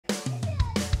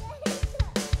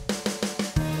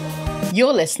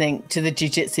You're listening to the Jiu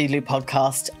Jitsu Lou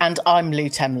podcast, and I'm Lou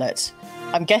Temlett.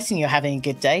 I'm guessing you're having a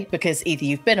good day because either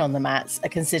you've been on the mats, are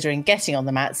considering getting on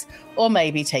the mats, or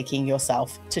maybe taking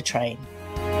yourself to train.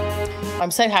 I'm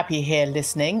so happy you're here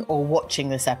listening or watching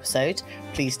this episode.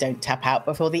 Please don't tap out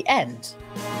before the end.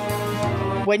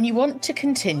 When you want to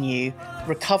continue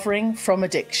recovering from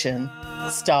addiction,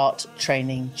 start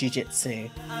training Jiu Jitsu.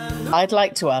 I'd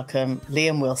like to welcome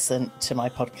Liam Wilson to my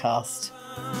podcast.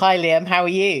 Hi Liam, how are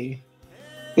you?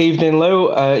 Evening, Lou.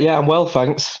 Yeah, I'm well,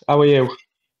 thanks. How are you?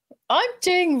 I'm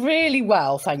doing really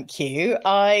well, thank you.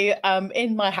 I am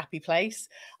in my happy place.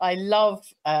 I love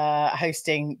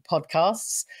hosting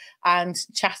podcasts and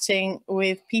chatting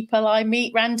with people I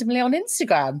meet randomly on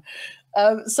Instagram.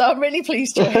 So I'm really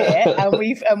pleased you're here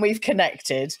and we've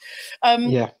connected.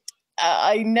 Yeah.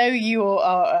 I know you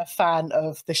are a fan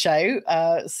of the show,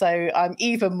 so I'm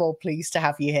even more pleased to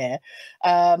have you here.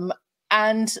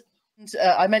 And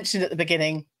I mentioned at the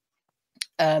beginning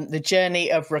the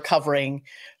journey of recovering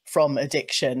from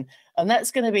addiction, and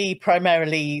that's going to be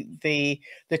primarily the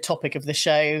topic of the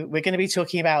show. We're going to be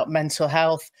talking about mental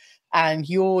health and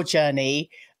your journey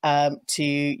to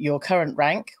your current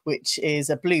rank, which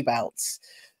is a blue belt.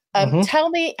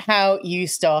 Tell me how you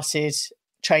started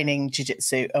training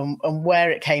jiu-jitsu and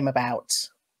where it came about.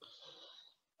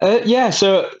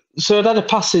 So I'd had a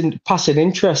passing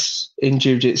interest in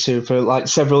jiu-jitsu for like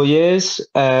several years,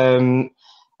 and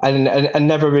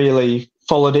never really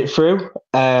followed it through.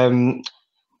 And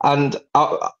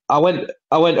I went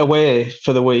away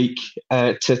for the week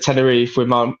to Tenerife with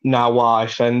my now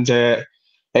wife, and it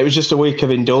was just a week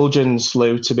of indulgence,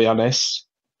 Lou, to be honest.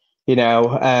 You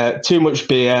know, too much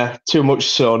beer, too much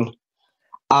sun,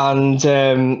 and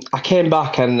I came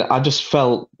back and I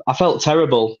felt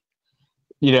terrible.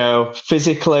 You know,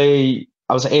 physically,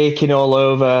 I was aching all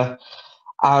over,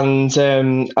 and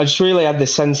I just really had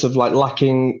this sense of like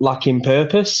lacking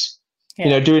purpose. Yeah.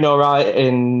 You know, doing all right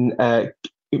in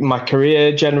my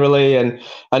career generally, and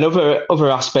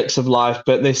other aspects of life,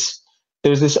 but there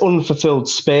was this unfulfilled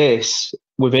space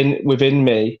within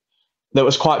me that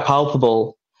was quite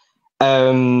palpable.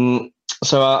 So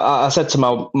I said to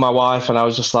my wife, and I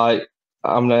was just like,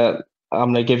 I'm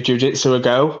gonna give jiu-jitsu a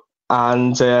go,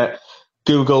 and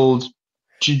Googled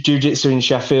jiu-jitsu in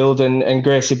Sheffield, and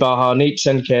Gracie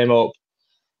Barha-Nietsen came up,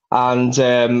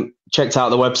 and checked out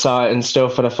the website and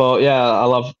stuff, and I thought, yeah,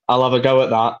 I'll have a go at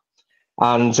that,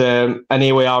 and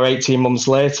here we are 18 months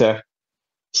later.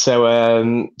 So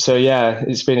yeah,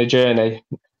 it's been a journey.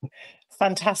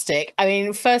 Fantastic. I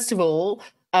mean, first of all,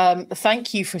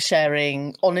 thank you for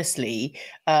sharing honestly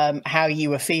how you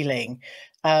were feeling.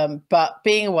 But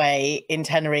being away in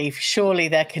Tenerife, surely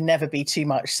there can never be too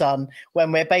much sun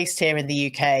when we're based here in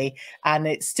the UK, and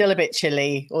it's still a bit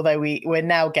chilly, although we're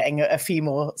now getting a few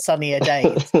more sunnier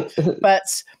days.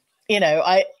 But, you know,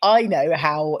 I know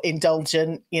how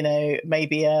indulgent, you know,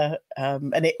 maybe an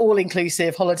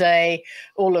all-inclusive holiday,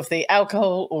 all of the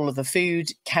alcohol, all of the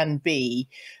food can be.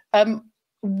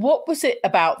 What was it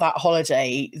about that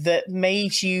holiday that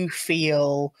made you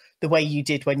feel the way you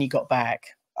did when you got back?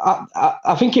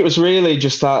 I think it was really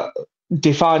just that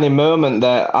defining moment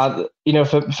that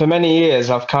for many years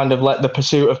I've kind of let the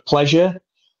pursuit of pleasure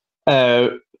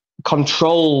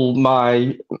control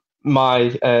my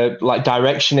like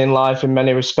direction in life in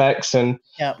many respects, and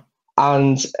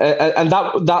that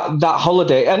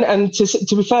holiday, and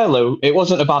to be fair, Lou, it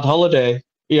wasn't a bad holiday.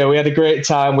 You know, we had a great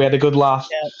time, we had a good laugh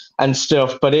and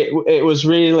stuff, but it was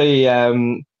really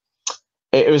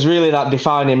that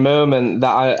defining moment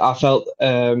that I felt,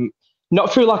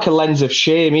 not through like a lens of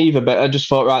shame either, but I just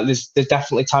thought, right, there's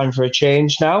definitely time for a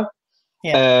change now.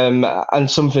 And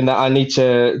something that I need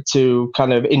to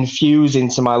kind of infuse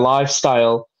into my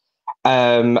lifestyle.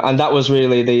 And that was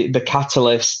really the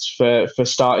catalyst for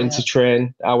starting to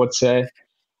train, I would say.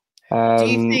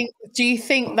 Do you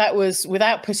think that was,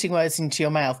 without putting words into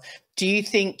your mouth, do you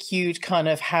think you'd kind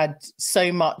of had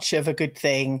so much of a good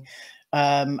thing,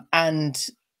 and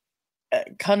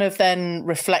kind of then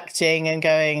reflecting and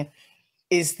going,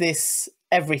 is this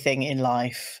everything in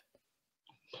life?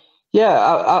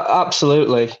 Yeah,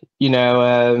 absolutely. You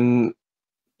know,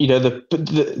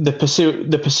 the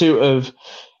pursuit of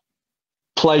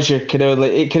pleasure can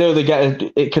only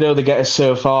get us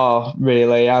so far,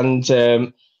 really, and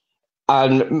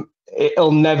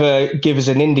it'll never give us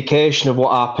an indication of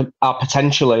what our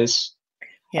potential is.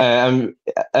 You know,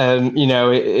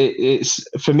 it's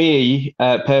for me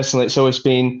personally, it's always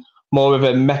been more of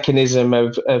a mechanism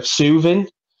of soothing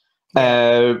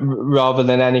rather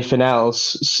than anything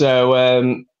else. So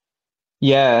and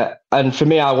for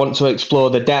me, I want to explore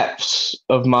the depths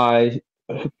of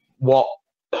what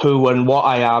who and what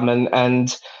I am,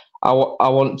 and I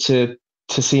want to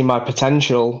see my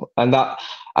potential, and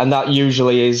that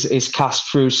usually is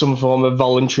cast through some form of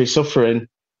voluntary suffering,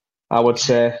 I would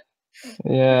say.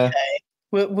 Yeah. Okay.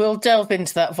 We'll delve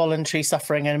into that voluntary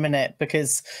suffering in a minute,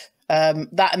 because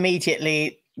that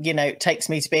immediately, takes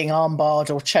me to being armbarred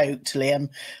or choked, Liam,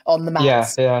 on the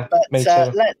mats. Yeah, but me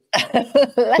too.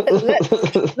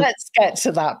 let's get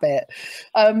to that bit.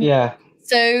 Yeah.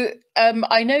 So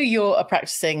I know you're a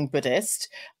practicing Buddhist,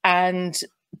 and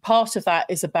part of that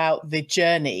is about the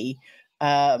journey,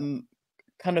 kind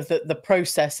of the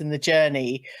process and the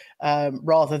journey,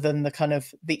 rather than the kind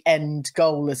of the end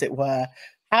goal, as it were.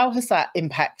 How has that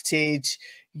impacted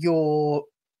your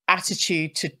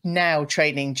attitude to now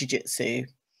training jiu-jitsu?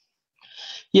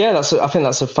 Yeah, I think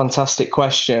that's a fantastic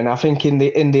question. I think in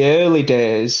the early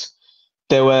days,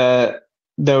 there were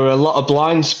a lot of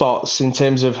blind spots in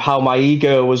terms of how my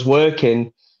ego was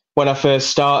working. When I first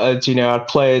started, I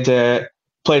played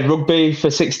rugby for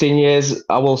 16 years.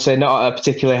 I will say not at a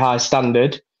particularly high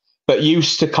standard, but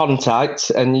used to contact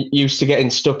and used to getting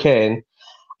stuck in.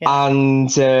 Yeah. And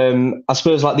I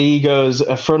suppose like the egos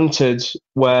affronted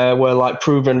were like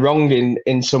proven wrong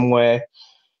in some way.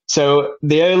 So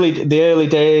the early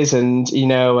days, and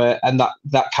and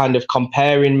that kind of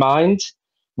comparing mind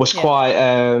was quite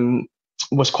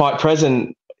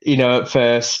present, at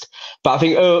first. But I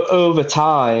think over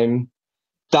time,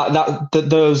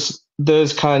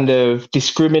 those kind of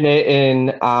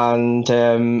discriminating and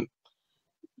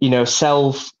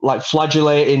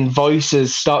self-flagellating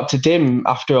voices start to dim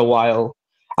after a while,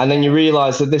 and then you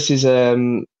realise that this is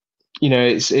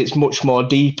it's much more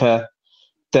deeper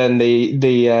than it's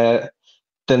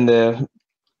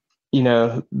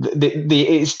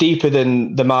deeper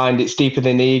than the mind, it's deeper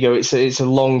than the ego. It's a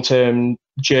long-term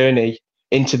journey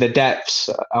into the depths,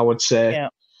 I would say.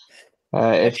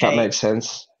 If that makes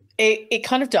sense. It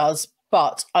kind of does,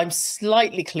 but I'm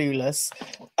slightly clueless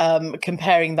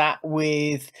comparing that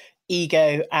with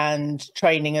ego and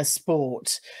training a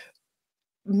sport.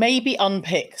 Maybe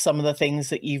unpick some of the things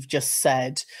that you've just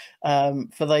said,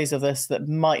 for those of us that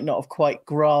might not have quite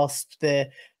grasped the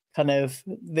kind of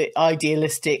the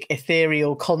idealistic,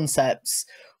 ethereal concepts.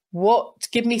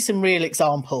 Give me some real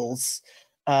examples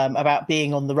about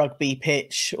being on the rugby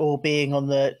pitch or being on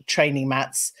the training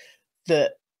mats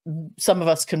that some of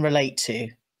us can relate to.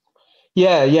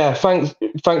 Yeah.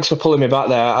 Thanks for pulling me back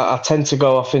there. I tend to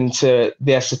go off into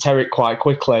the esoteric quite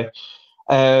quickly.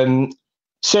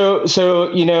 So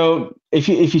if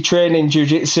you train in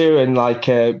jiu-jitsu and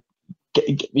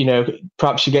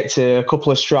perhaps you get to a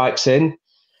couple of strikes in,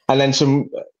 and then some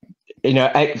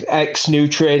ex new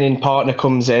training partner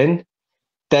comes in,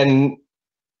 then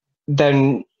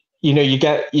you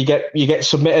get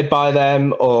submitted by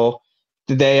them, or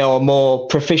they are more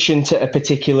proficient at a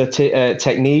particular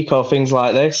technique or things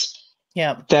like this.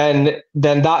 Yeah. Then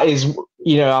that is,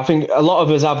 I think a lot of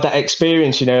us have that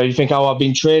experience. You think, oh, I've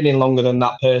been training longer than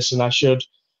that person. I should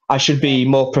be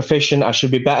more proficient. I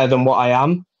should be better than what I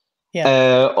am,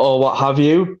 or what have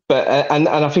you. But and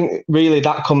I think really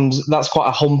that's quite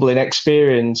a humbling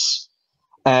experience.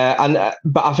 But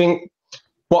I think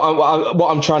what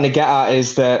I'm trying to get at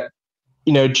is that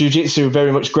jiu-jitsu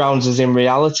very much grounds us in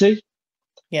reality.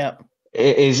 Yeah.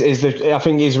 I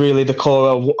think is really the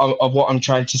core of what I'm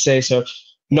trying to say. So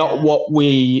not what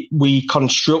we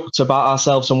construct about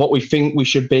ourselves and what we think we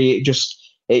should be.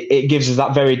 It gives us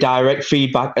that very direct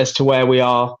feedback as to where we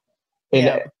are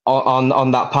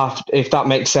on that path, if that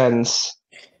makes sense.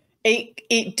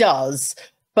 It does.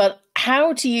 But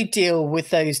how do you deal with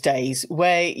those days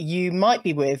where you might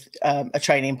be with a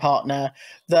training partner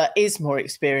that is more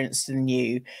experienced than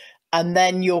you, and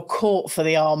then you're caught for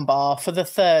the armbar for the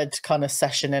third kind of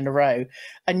session in a row,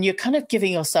 and you're kind of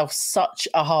giving yourself such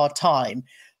a hard time?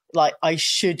 Like, I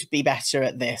should be better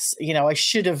at this. I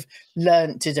should have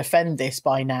learned to defend this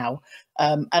by now.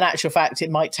 In actual fact,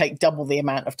 it might take double the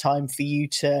amount of time for you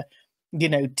to,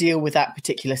 deal with that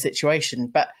particular situation.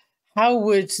 But how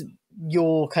would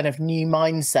your kind of new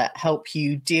mindset help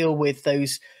you deal with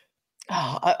those,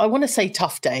 I want to say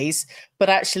tough days, but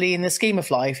actually in the scheme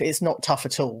of life, it's not tough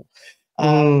at all.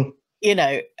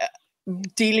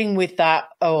 Dealing with that,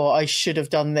 oh, I should have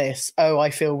done this. Oh, I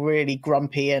feel really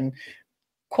grumpy and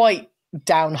quite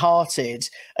downhearted,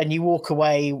 and you walk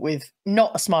away with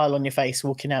not a smile on your face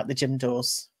walking out the gym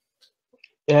doors.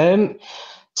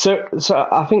 So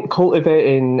I think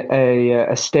cultivating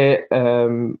a state, a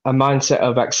mindset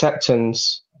of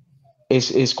acceptance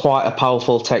is quite a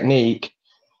powerful technique.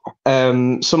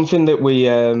 Something that we,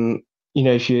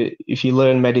 if you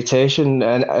learn meditation,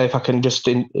 and if I can just,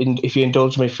 if you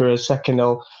indulge me for a second,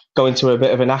 I'll go into a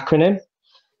bit of an acronym.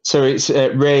 So it's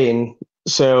R.A.I.N.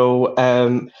 So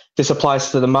this applies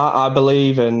to the mat, I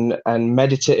believe, and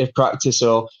meditative practice,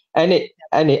 or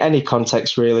any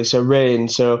context really. So R.A.I.N.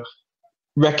 So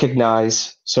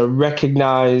recognize. So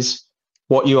recognize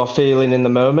what you are feeling in the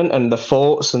moment and the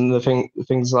thoughts and the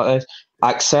things like this.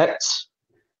 Accept,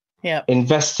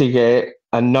 investigate,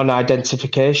 and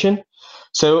non-identification.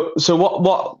 So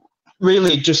what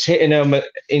really just hitting home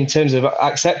in terms of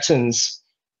acceptance,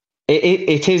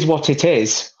 it is what it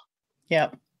is. Yeah.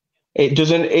 It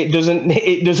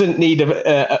doesn't need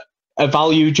a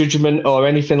value judgment or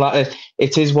anything like that.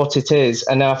 It is what it is,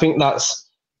 and I think that's,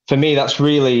 for me, that's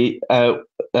really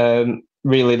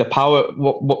really the power.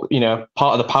 What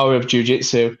part of the power of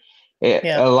jiu-jitsu. It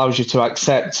allows you to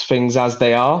accept things as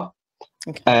they are,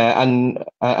 and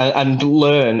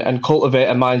learn and cultivate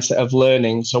a mindset of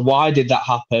learning. So why did that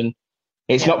happen?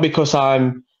 It's not because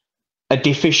I'm a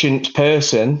deficient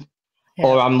person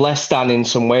or I'm less than in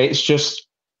some way. It's just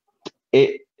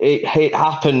it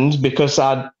happened because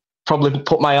I'd probably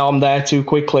put my arm there too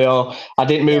quickly, or I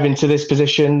didn't move into this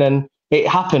position, and it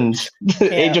happened.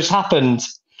 It just happened,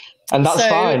 and that's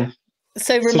fine.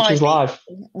 So remind me, life.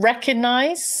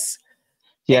 Recognize,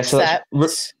 accept, so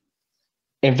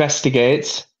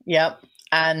investigate,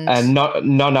 and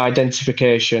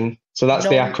non-identification. So that's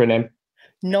the acronym.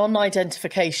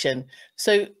 Non-identification.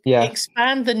 So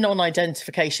expand the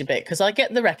non-identification bit, because I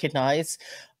get the recognize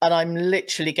and I'm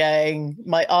literally going,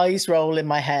 my eyes roll in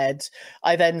my head.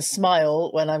 I then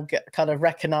smile when I'm kind of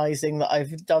recognizing that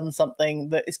I've done something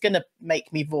that is going to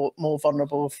make me more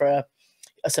vulnerable for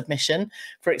a submission,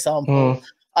 for example.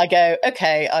 I go,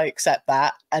 okay, I accept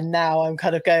that. And now I'm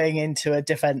kind of going into a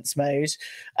defense mode.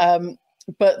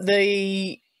 But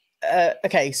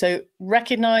okay, so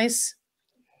recognize,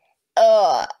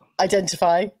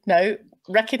 identify, no,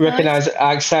 recognize,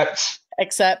 accept,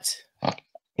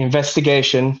 investigate.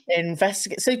 So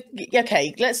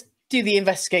okay, let's do the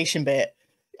investigation bit.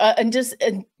 And is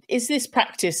this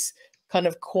practice kind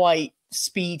of quite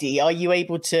speedy? Are you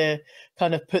able to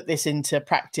kind of put this into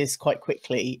practice quite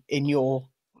quickly in your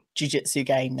jiu-jitsu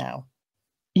game now?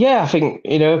 I think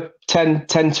 10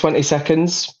 20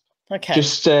 seconds. Okay.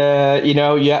 Just you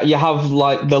have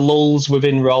like the lulls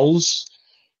within rolls,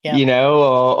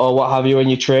 or what have you when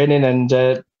you're training, and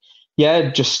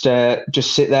just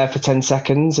sit there for 10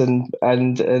 seconds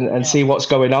and see what's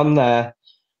going on there.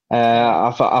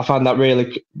 I find that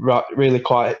really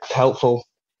quite helpful.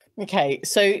 Okay,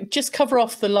 so just cover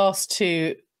off the last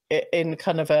two in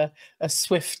kind of a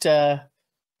swift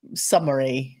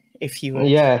summary, if you would.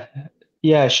 Yeah,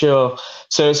 sure.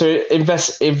 So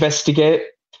investigate.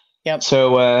 Yep.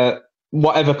 So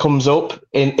whatever comes up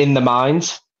in the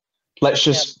mind, let's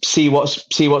just see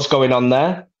what's going on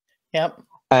there. Yep.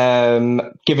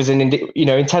 Give us in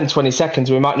 10, 20 seconds,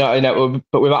 we might not know,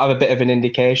 but we might have a bit of an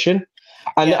indication.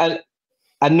 And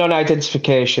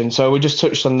non-identification. So we just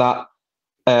touched on that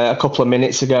a couple of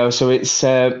minutes ago. So it's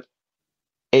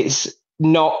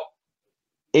not.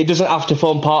 It doesn't have to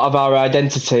form part of our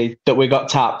identity that we got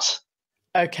tapped.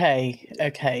 Okay.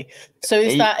 So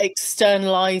is that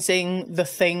externalizing the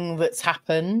thing that's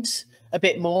happened a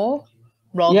bit more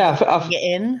rather than putting it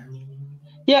in?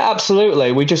 Yeah,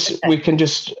 absolutely. We can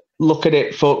just look at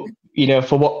it for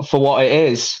what it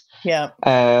is. Yeah.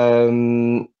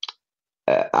 And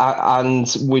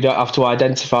we don't have to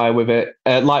identify with it.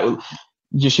 Like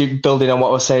just building on what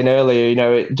I was saying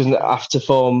earlier, it doesn't have to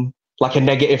form like a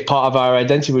negative part of our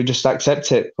identity. We just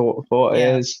accept it for what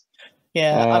it is.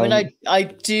 Yeah, I mean, I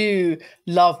do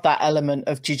love that element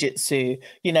of jiu-jitsu.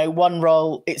 One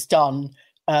roll, it's done.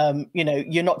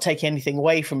 You're not taking anything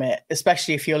away from it,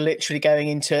 especially if you're literally going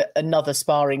into another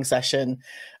sparring session,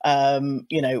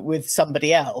 with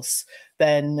somebody else.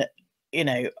 Then,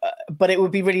 but it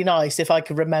would be really nice if I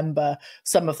could remember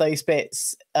some of those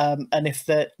bits, and if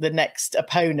the next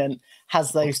opponent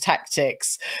has those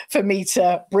tactics, for me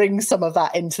to bring some of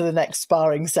that into the next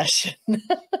sparring session.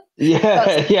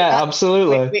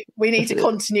 Absolutely. We need to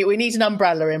continue. We need an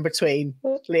umbrella in between,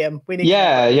 Liam. We need.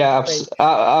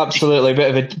 Absolutely.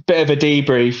 Bit of a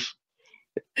debrief.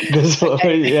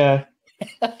 I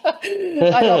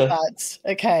love that.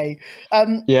 Okay.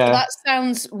 That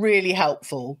sounds really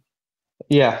helpful.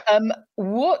 Yeah.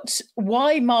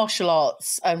 Why martial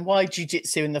arts and why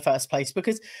jiu-jitsu in the first place?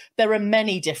 Because there are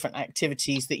many different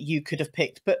activities that you could have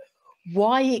picked, but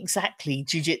why exactly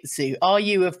jiu-jitsu? Are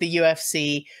you of the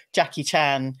UFC Jackie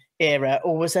Chan era,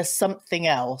 or was there something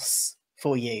else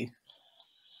for you?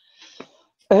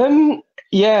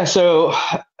 So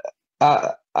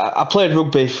I played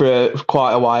rugby for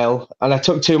quite a while, and I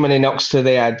took too many knocks to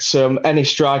the head. So any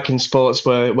striking sports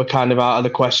were kind of out of the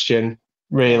question,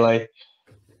 really.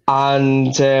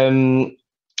 And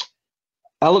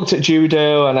I looked at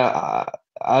judo, and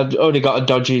I'd only got a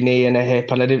dodgy knee and a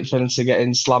hip, and I didn't fancy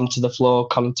getting slammed to the floor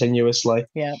continuously.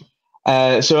 Yeah.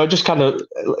 So I just kind of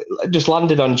just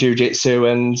landed on jiu-jitsu,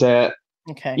 and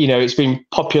Okay. you know, it's been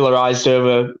popularized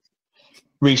over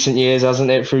recent years, hasn't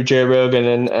it, through Joe Rogan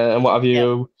and what have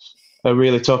you,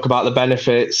 really talk about the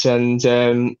benefits. And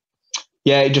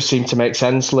yeah, it just seemed to make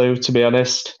sense, Lou, to be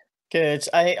honest. Good.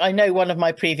 I know one of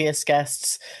my previous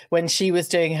guests, when she was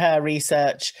doing her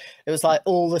research, it was like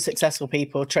all the successful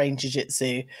people train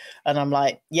jiu-jitsu. And I'm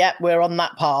like, yep, we're on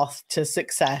that path to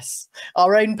success,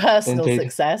 our own personal Indeed.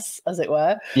 success, as it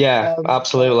were. Yeah,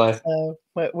 absolutely. So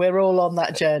we're all on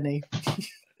that journey.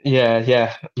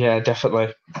 Yeah,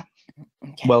 definitely.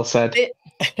 Okay. Well said.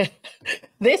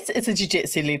 This is a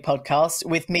Jiu-Jitsu Lou podcast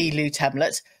with me, Lou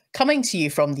Temlett, coming to you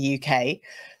from the UK.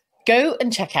 Go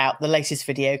and check out the latest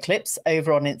video clips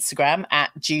over on Instagram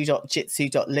at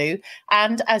jiu.jitsu.lou.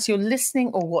 And as you're listening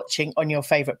or watching on your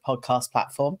favourite podcast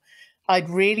platform, I'd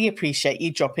really appreciate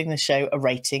you dropping the show a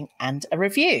rating and a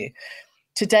review.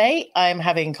 Today, I'm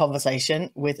having a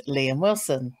conversation with Liam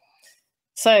Wilson.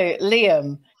 So,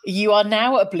 Liam, you are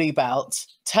now a blue belt.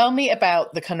 Tell me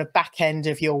about the kind of back end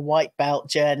of your white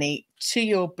belt journey to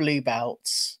your blue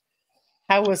belt.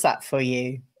 How was that for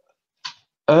you?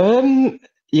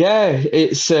 Yeah,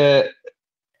 it's it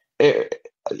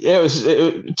was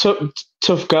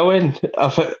tough going.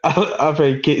 I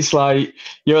think it's like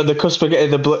you're on the cusp of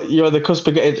getting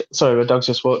sorry, my dog's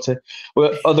just walked in.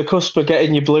 We're on the cusp of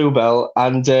getting your blue belt,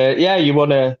 and yeah, you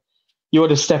wanna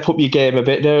step up your game a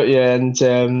bit, don't you? And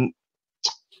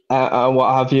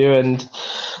what have you? And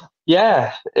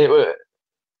yeah, it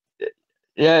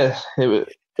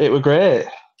was great.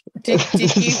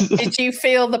 Did you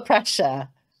feel the pressure?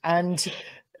 And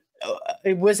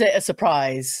was it a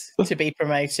surprise to be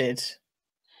promoted?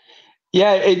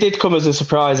 Yeah, it did come as a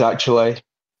surprise, actually.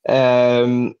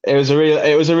 It was a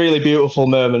really beautiful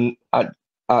moment.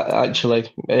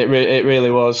 Actually, it really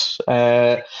was.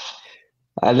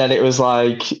 And then it was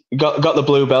like got the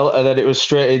blue belt, and then it was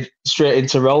straight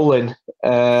into rolling.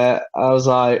 I was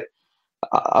like,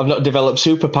 I've not developed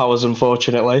superpowers,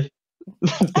 unfortunately.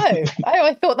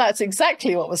 I thought that's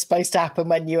exactly what was supposed to happen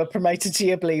when you were promoted to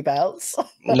your blue belts.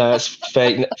 No, it's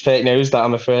fake news, that,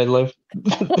 I'm afraid, Lou.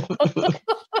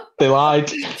 They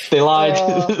lied.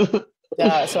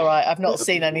 Yeah, it's all right. I've not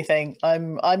seen anything.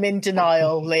 I'm in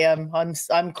denial, Liam.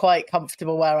 I'm quite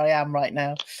comfortable where I am right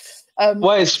now.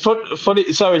 Well, it's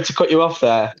funny. Sorry to cut you off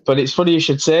there, but it's funny you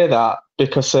should say that,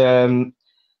 because I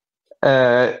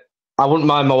wouldn't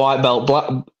mind my white belt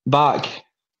back,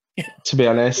 to be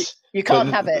honest. You can't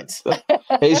have it.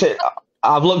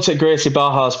 I've looked at Gracie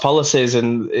Barra's policies,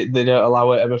 and they don't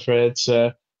allow it, I'm afraid.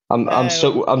 So I'm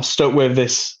stuck with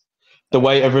the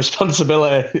weight of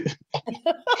responsibility.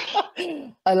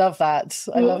 I love that.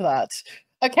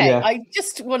 Okay, yeah. I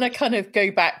just want to kind of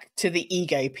go back to the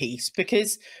ego piece,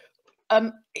 because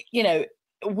you know,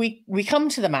 we come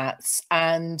to the mats,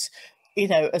 and you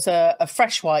know, as a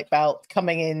fresh white belt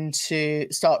coming in to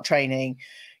start training,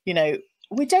 you know,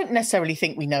 we don't necessarily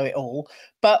think we know it all,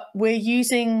 but we're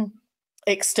using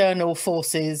external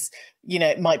forces. You know,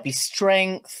 it might be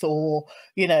strength, or,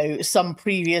 you know, some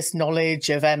previous knowledge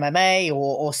of MMA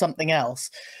or something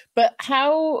else. But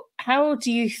how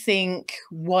do you think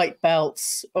white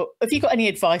belts, or have you got any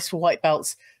advice for white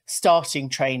belts starting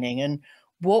training, and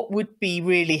what would be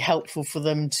really helpful for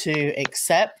them to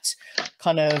accept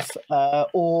kind of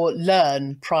or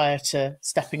learn prior to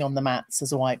stepping on the mats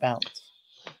as a white belt?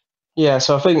 Yeah,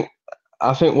 so I think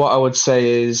what I would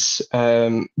say is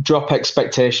drop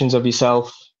expectations of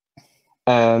yourself.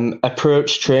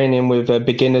 Approach training with a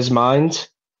beginner's mind.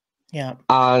 Yeah.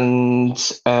 And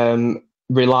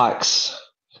relax.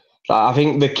 I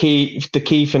think the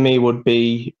key for me would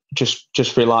be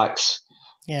just relax.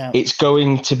 Yeah. It's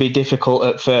going to be difficult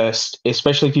at first,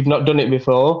 especially if you've not done it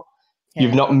before. Yeah.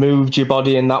 You've not moved your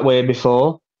body in that way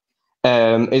before.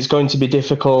 It's going to be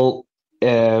difficult.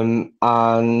 And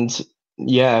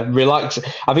yeah, relax.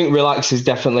 I think relax is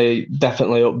definitely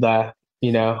up there,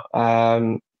 you know.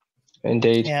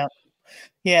 Indeed.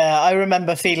 Yeah, I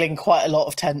remember feeling quite a lot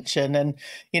of tension, and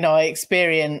you know, I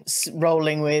experience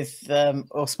rolling with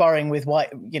or sparring with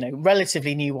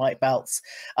relatively new white belts,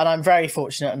 and I'm very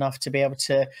fortunate enough to be able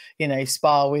to, you know,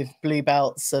 spar with blue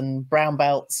belts and brown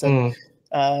belts, and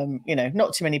you know,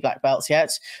 not too many black belts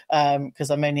yet,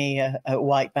 because I'm only a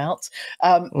white belt.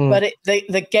 But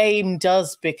the game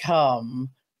does become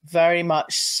very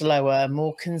much slower,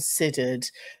 more considered,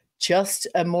 just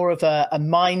more of a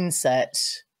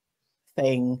mindset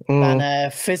thing than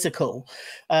a physical.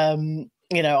 You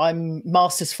know, I'm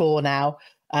Masters 4 now,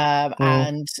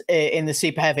 and in the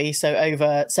super heavy, so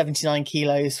over 79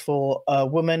 kilos for a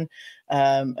woman,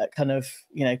 at kind of,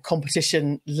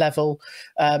 competition level.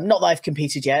 Not that I've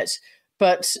competed yet,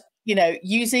 but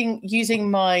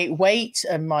using my weight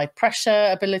and my pressure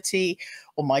ability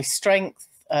or my strength,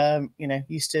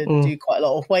 used to do quite a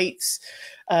lot of weights,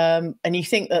 and you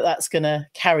think that that's going to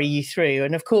carry you through,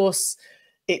 and of course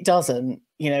it doesn't.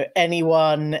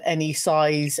 Anyone, any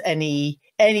size,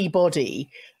 anybody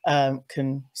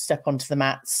can step onto the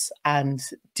mats and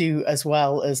do as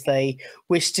well as they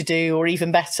wish to do, or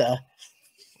even better.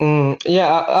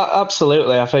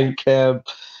 Absolutely. I think, I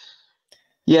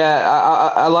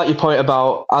like your point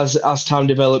about as time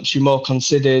develops, you're more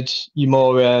considered, you're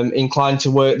more inclined to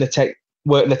work the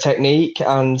technique.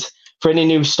 And for any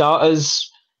new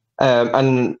starters,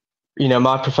 and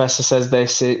my professor says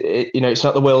this, it's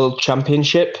not the world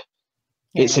championship.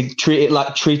 Yeah. Treat it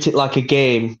like a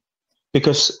game,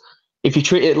 because if you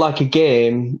treat it like a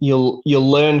game, you'll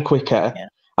learn quicker. Yeah.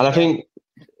 And I think,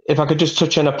 if I could just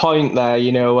touch on a point there,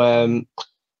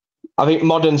 I think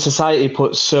modern society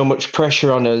puts so much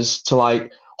pressure on us to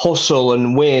hustle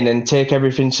and win and take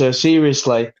everything so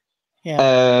seriously.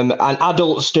 Yeah. And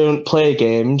adults don't play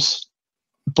games,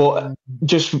 but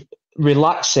just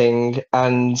relaxing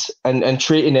and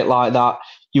treating it like that,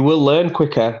 you will learn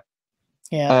quicker.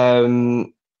 Yeah.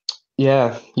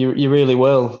 You really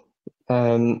will.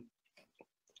 I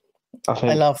think.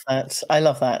 I love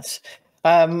that.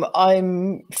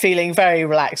 I'm feeling very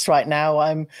relaxed right now.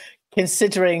 I'm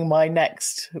considering my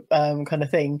next kind of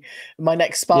thing, my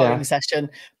next sparring session.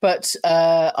 But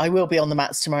I will be on the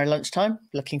mats tomorrow lunchtime.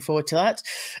 Looking forward to that.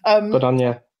 Good on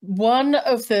you. One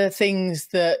of the things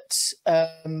that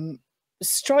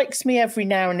strikes me every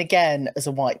now and again as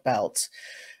a white belt,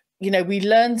 we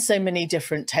learn so many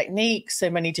different techniques, so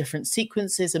many different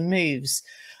sequences and moves.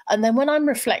 And then when I'm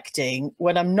reflecting,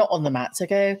 when I'm not on the mats, I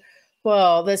go,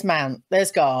 well, there's mount,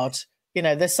 there's guard,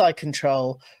 there's side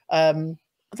control.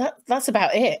 That's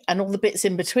about it, and all the bits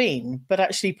in between. But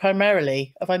actually,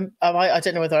 primarily, I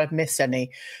don't know whether I've missed any,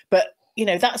 but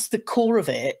that's the core of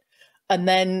it. And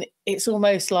then it's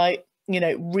almost like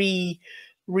re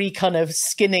kind of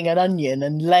skinning an onion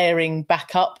and layering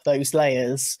back up those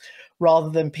layers rather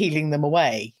than peeling them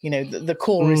away. The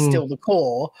core is still the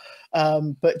core,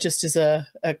 but just as a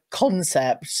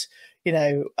concept.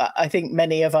 I think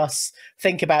many of us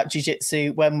think about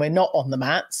jiu-jitsu when we're not on the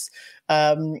mats,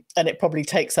 and it probably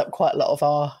takes up quite a lot of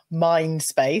our mind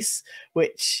space,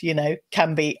 which,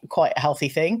 can be quite a healthy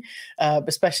thing,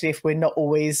 especially if we're not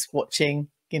always watching,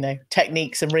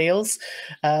 techniques and reels,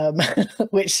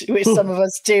 which some of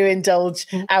us do indulge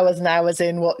hours and hours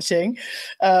in watching.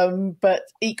 But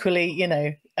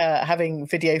equally, having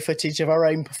video footage of our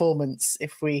own performance,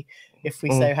 if we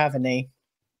so have any.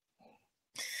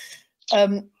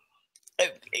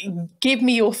 Give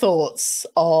me your thoughts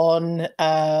on,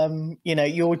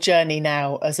 your journey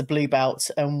now as a blue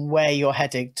belt and where you're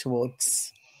heading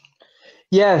towards.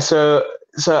 Yeah, so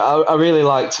I really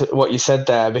liked what you said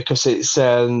there, because it's,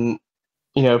 our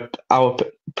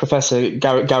professor,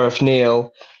 Gareth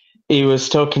Neal, he was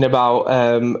talking about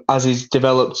as he's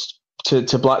developed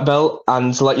to black belt,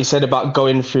 and like you said about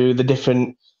going through the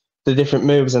different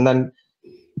moves and then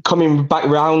coming back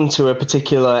round to a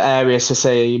particular area, so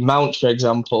say mount, for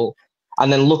example,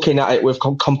 and then looking at it with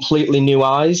completely new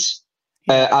eyes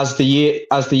as the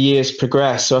years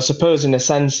progress. So I suppose in a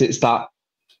sense it's that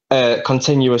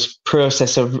continuous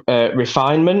process of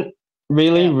refinement,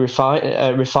 really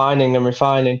refining,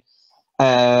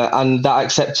 and that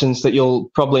acceptance that you'll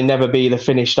probably never be the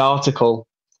finished article.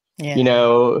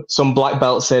 Yeah. Some black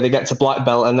belts say they get to black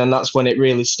belt, and then that's when it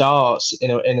really starts, in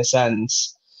a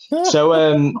sense. So,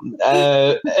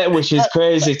 which is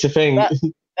crazy to think.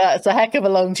 That's a heck of a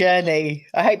long journey.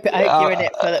 I hope you're in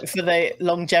it for the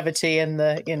longevity and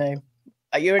the,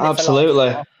 you're in it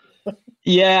absolutely. For life.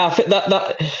 Yeah, I think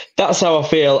that's how I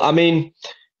feel. I mean,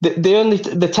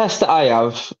 the test that I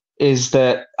have is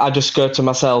that I just go to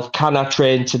myself, can I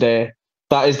train today?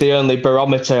 That is the only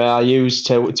barometer I use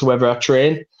to whether I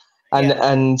train,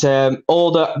 and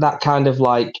all that kind of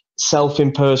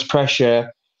self-imposed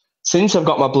pressure, since I've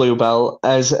got my blue belt,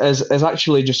 has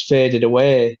actually just faded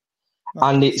away. Nice.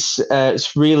 And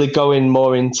it's really going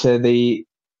more into the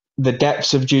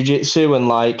depths of jiu-jitsu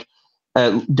and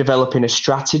developing a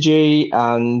strategy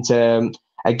and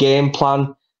a game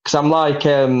plan. Because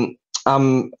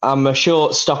I'm a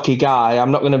short, stocky guy. I'm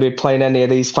not going to be playing any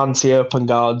of these fancy open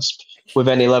guards with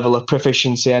any level of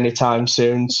proficiency anytime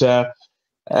soon. So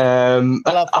I love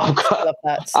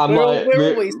that. I love that.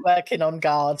 We're always working on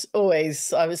guard.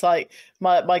 Always. I was like,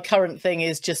 my current thing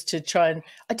is just to try and.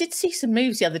 I did see some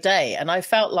moves the other day, and I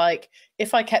felt like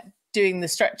if I kept doing the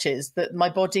stretches, that my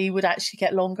body would actually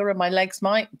get longer and my legs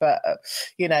might. But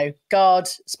guard,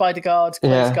 spider guard,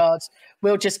 close guard.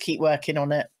 We'll just keep working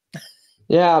on it.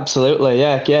 Yeah, absolutely.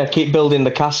 Yeah. Keep building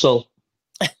the castle.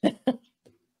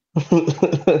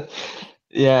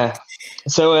 Yeah.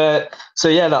 So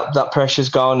yeah, that pressure's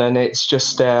gone, and it's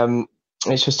just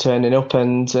turning up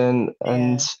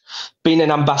and being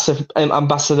an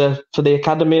ambassador for the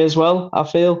academy as well, I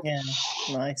feel. Yeah,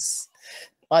 nice.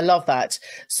 I love that.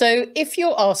 So if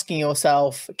you're asking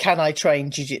yourself, can I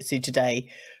train jiu-jitsu today?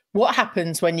 What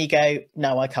happens when you go,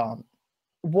 no, I can't?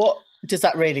 What does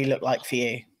that really look like for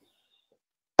you?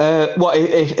 What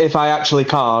if I actually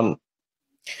can't?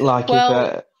 Like,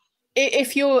 well,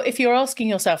 if you're asking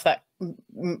yourself that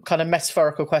kind of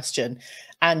metaphorical question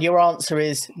and your answer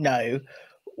is no,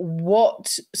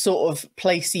 what sort of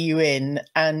place are you in,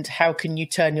 and how can you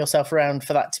turn yourself around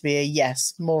for that to be a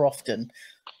yes more often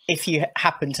if you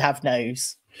happen to have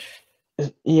no's?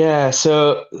 Yeah,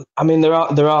 so I mean, there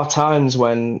are times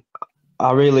when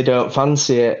I really don't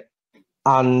fancy it,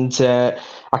 and I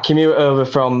commute over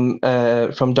from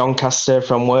Doncaster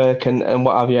from work and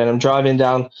what have you, and I'm driving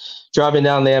down the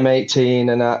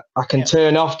M18, and I can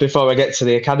turn off before I get to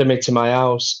the academy to my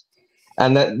house,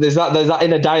 and there's that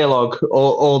inner dialogue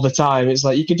all the time. It's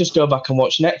like, you could just go back and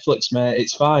watch Netflix, mate.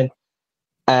 It's fine.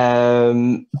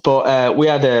 But we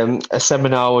had a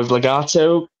seminar with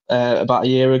Legato about a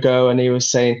year ago, and he was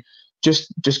saying,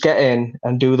 just get in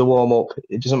and do the warm up.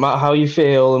 It doesn't matter how you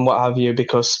feel and what have you,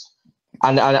 because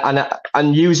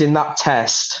and using that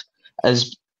test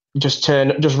as just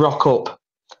rock up.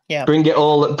 Yeah. Bring it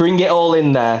all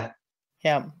in there.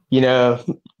 Yeah.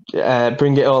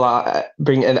 Bring it all out.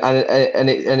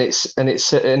 It's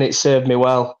served me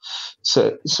well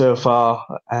so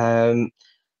far.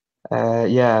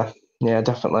 Yeah,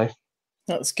 definitely.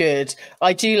 That's good.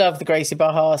 I do love the Gracie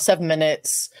Barra 7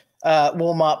 minutes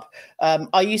warm up.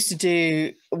 I used to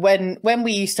do when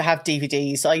we used to have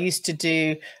DVDs. I used to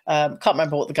do can't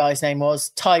remember what the guy's name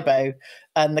was, Tybo,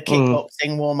 and the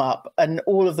kickboxing warm up, and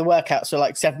all of the workouts were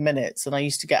like 7 minutes. And I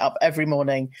used to get up every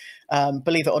morning.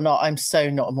 Believe it or not, I'm so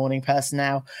not a morning person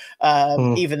now.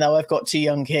 Even though I've got 2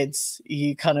 young kids,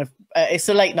 you kind of it's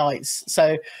the late nights.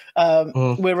 So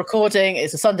we're recording.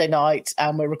 It's a Sunday night,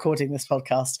 and we're recording this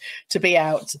podcast to be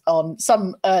out on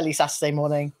some early Saturday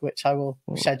morning, which I will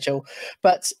schedule.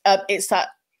 But it's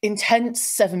that intense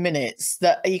 7 minutes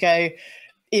that you go,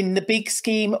 in the big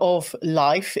scheme of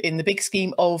life, in the big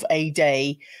scheme of a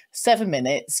day, 7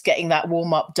 minutes, getting that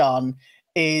warm up done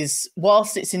is,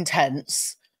 whilst it's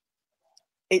intense,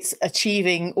 it's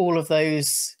achieving all of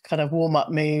those kind of warm up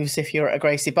moves if you're at a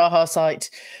Gracie Barra site,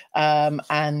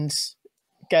 and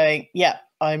going, yeah,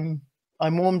 I'm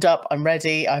warmed up, I'm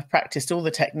ready, I've practiced all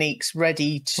the techniques,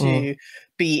 ready to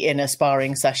be in a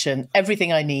sparring session.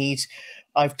 Everything I need,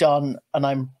 I've done, and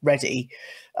I'm ready.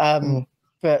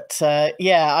 But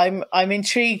I'm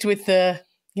intrigued with the,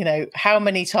 how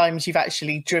many times you've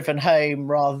actually driven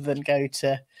home rather than go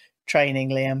to training,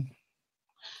 Liam.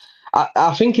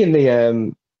 I think in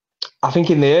the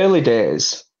early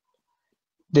days,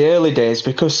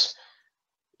 because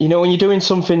when you're doing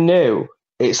something new,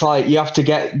 it's like you have to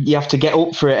get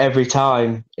up for it every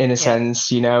time, in a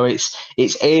sense.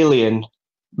 It's alien,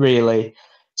 really.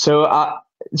 So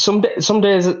some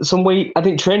days, some week, I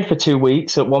think trained for 2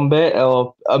 weeks at one bit,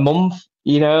 or a month,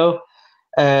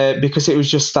 because it was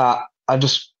just that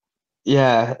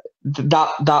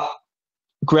that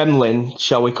gremlin,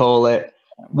 shall we call it,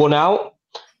 won out.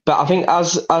 But I think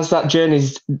as that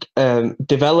journey's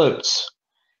developed,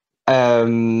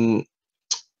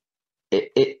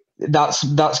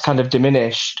 that's kind of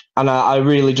diminished, and I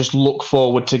really just look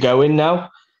forward to going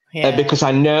now, because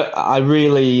I know I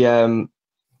really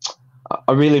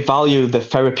value the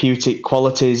therapeutic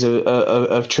qualities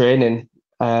of training,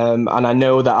 and I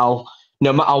know that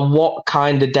no matter what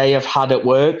kind of day I've had at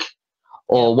work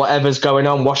or whatever's going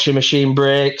on, washing machine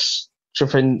breaks,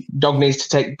 something, dog needs to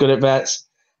take good at vets,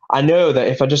 I know that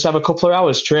if I just have a couple of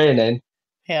hours training,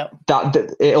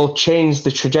 that it'll change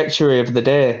the trajectory of the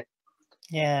day.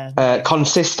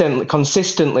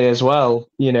 Consistently as well,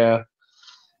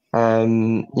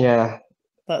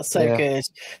 That's so good.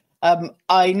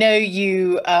 I know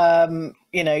you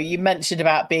you mentioned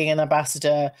about being an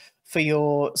ambassador for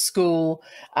your school,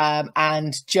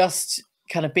 and just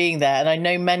kind of being there, and I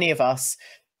know many of us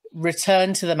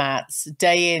return to the mats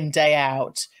day in, day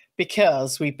out,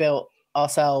 because we built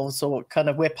ourselves, or kind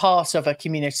of we're part of a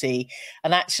community,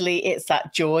 and actually it's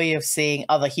that joy of seeing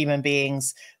other human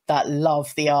beings that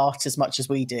love the art as much as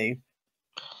we do.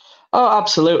 Oh,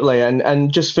 absolutely,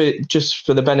 and just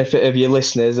for the benefit of your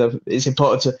listeners, it's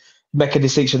important to make a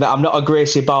distinction that I'm not a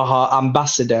Gracie Barra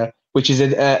ambassador, which is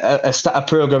a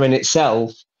program in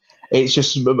itself. It's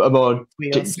just a more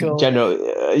general,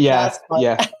 yeah.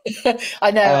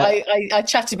 I know. I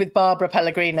chatted with Barbara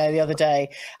Pellegrino the other day,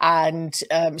 and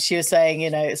she was saying,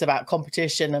 it's about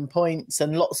competition and points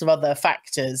and lots of other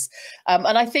factors.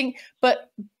 And I think,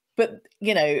 but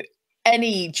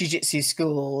any jiu-jitsu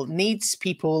school needs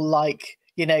people like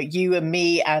you and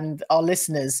me and our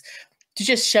listeners to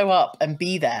just show up and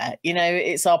be there.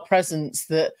 It's our presence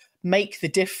that make the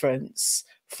difference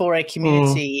for a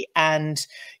community, and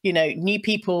new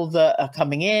people that are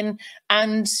coming in,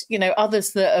 and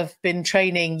others that have been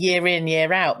training year in,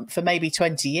 year out for maybe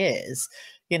 20 years.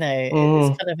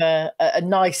 It's kind of a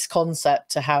nice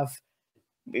concept to have,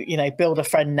 build a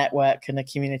friend network and a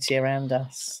community around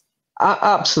us.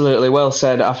 Absolutely, well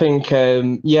said. I think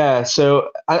so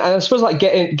I suppose like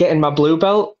getting my blue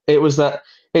belt, it was that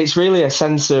it's really a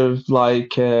sense of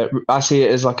like I see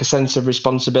it as like a sense of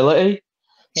responsibility.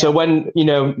 So when,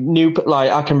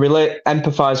 I can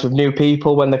empathize with new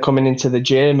people when they're coming into the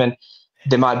gym, and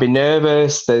they might be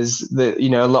nervous. There's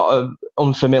a lot of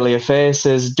unfamiliar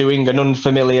faces doing an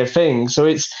unfamiliar thing. So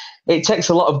it takes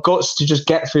a lot of guts to just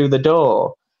get through the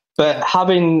door. But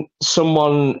having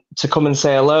someone to come and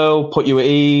say hello, put you at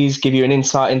ease, give you an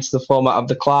insight into the format of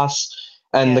the class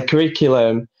and the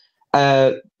curriculum,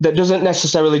 that doesn't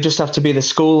necessarily just have to be the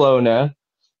school owner.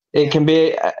 It can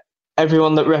be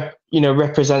everyone that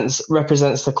represents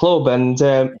the club. And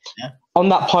on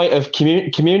that point of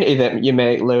community that you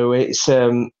make, Lou, it's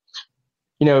quite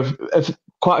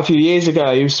a few years ago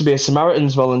I used to be a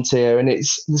Samaritans volunteer, and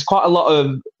there's quite a lot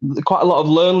of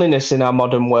loneliness in our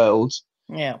modern world.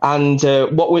 And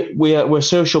we're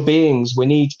social beings.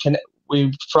 We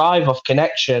thrive off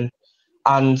connection,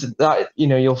 and that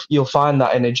you'll find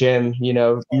that in a gym.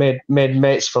 Made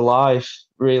mates for life.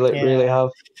 Really have.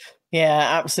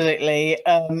 Yeah, absolutely.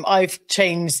 I've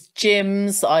changed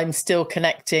gyms. I'm still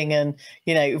connecting and,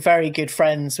 very good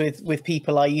friends with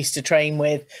people I used to train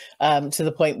with, to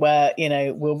the point where,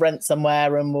 we'll rent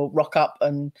somewhere and we'll rock up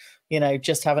and,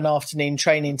 just have an afternoon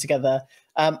training together.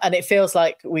 And it feels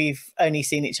like we've only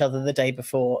seen each other the day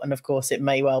before. And of course, it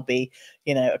may well be,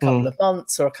 a couple of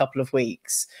months or a couple of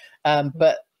weeks.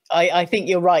 But I think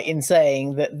you're right in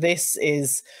saying that this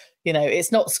is,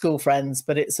 it's not school friends,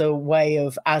 but it's a way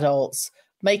of adults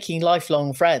making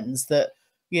lifelong friends that,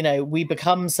 we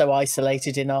become so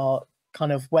isolated in our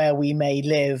kind of where we may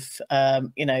live.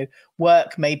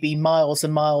 Work may be miles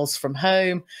and miles from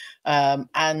home,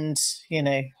 and,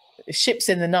 ships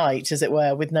in the night, as it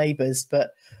were, with neighbours.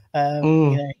 But,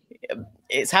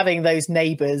 it's having those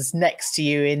neighbours next to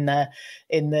you in the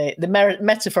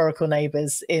metaphorical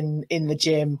neighbours in the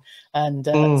gym and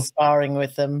sparring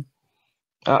with them.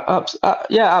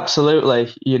 Yeah,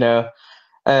 absolutely. In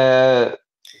the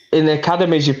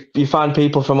academies, you find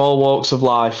people from all walks of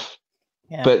life,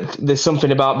 but there's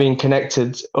something about being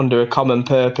connected under a common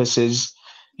purpose is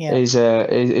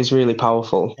really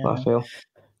powerful. I feel.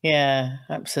 Yeah,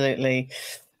 absolutely.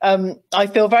 I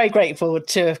feel very grateful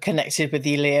to have connected with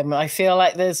you, Liam. I feel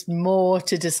like there's more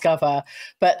to discover,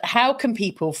 but how can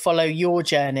people follow your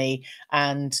journey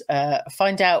and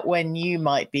find out when you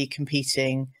might be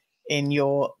competing in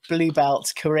your blue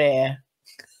belt career?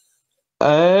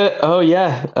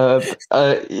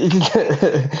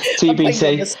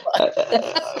 TBC.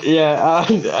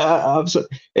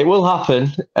 It will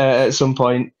happen at some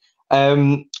point.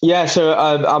 So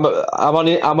I'm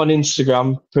on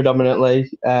Instagram predominantly.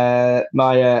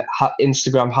 My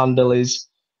Instagram handle is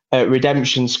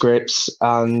Redemption Scripts,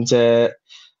 and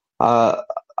I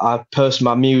post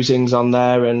my musings on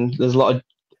there, and there's a lot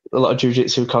of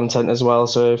jiu-jitsu content as well.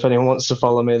 So if anyone wants to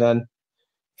follow me, then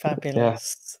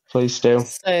fabulous. Please do.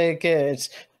 So good.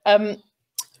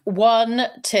 One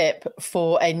tip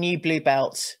for a new blue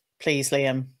belt, please,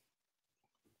 Liam.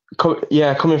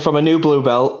 Coming from a new blue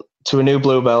belt to a new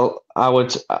blue belt, I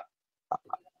would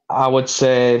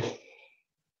say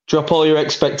drop all your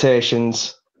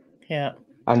expectations. Yeah.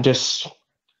 And just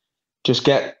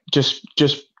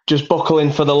buckle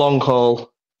in for the long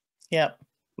haul. Yeah.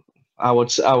 I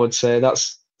would say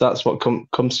that's what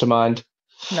comes to mind.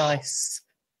 Nice.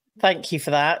 Thank you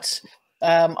for that.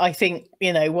 I think,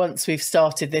 once we've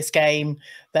started this game,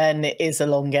 then it is a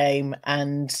long game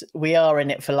and we are in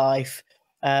it for life.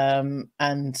 And,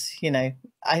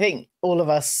 I think all of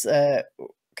us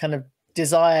kind of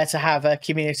desire to have a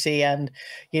community and,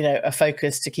 you know, a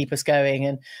focus to keep us going.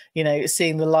 And, you know,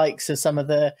 seeing the likes of some of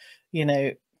the, you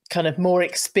know, kind of more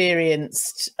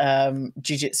experienced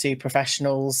jiu-jitsu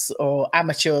professionals or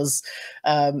amateurs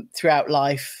throughout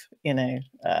life, you know,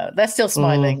 they're still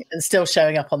smiling and still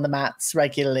showing up on the mats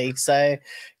regularly. So,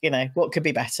 you know, what could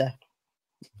be better?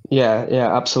 Yeah,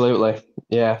 absolutely.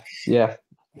 Yeah.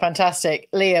 Fantastic.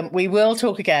 Liam, we will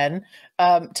talk again.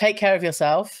 Take care of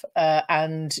yourself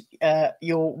and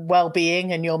your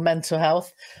well-being and your mental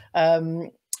health.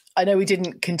 I know we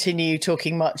didn't continue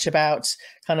talking much about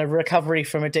kind of recovery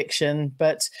from addiction,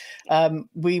 but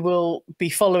we will be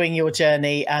following your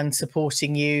journey and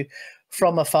supporting you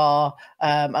from afar.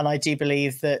 And I do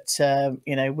believe that,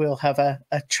 you know, we'll have a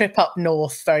trip up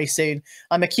north very soon.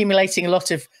 I'm accumulating a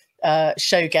lot of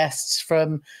show guests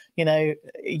from, you know,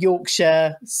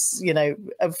 Yorkshire, you know,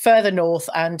 further north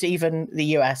and even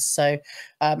the US. So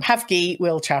have gi,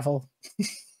 we'll travel.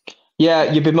 Yeah,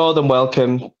 you'd be more than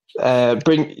welcome. That'd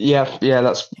be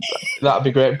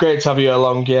great to have you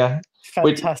along.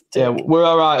 Fantastic. We're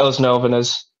all right, us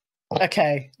Northerners.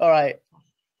 Okay, all right.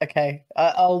 Okay,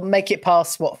 I'll make it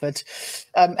past Watford.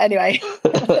 Anyway,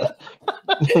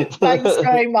 thanks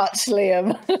very much,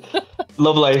 Liam.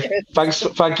 Lovely.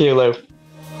 Thank you, Lou.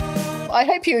 I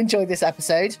hope you enjoyed this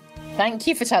episode. Thank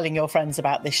you for telling your friends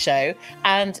about this show.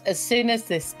 And as soon as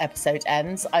this episode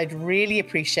ends, I'd really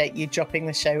appreciate you dropping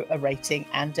the show a rating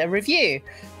and a review.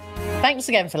 Thanks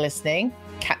again for listening.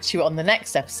 Catch you on the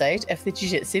next episode of the Jiu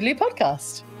Jitsu Lou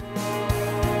podcast.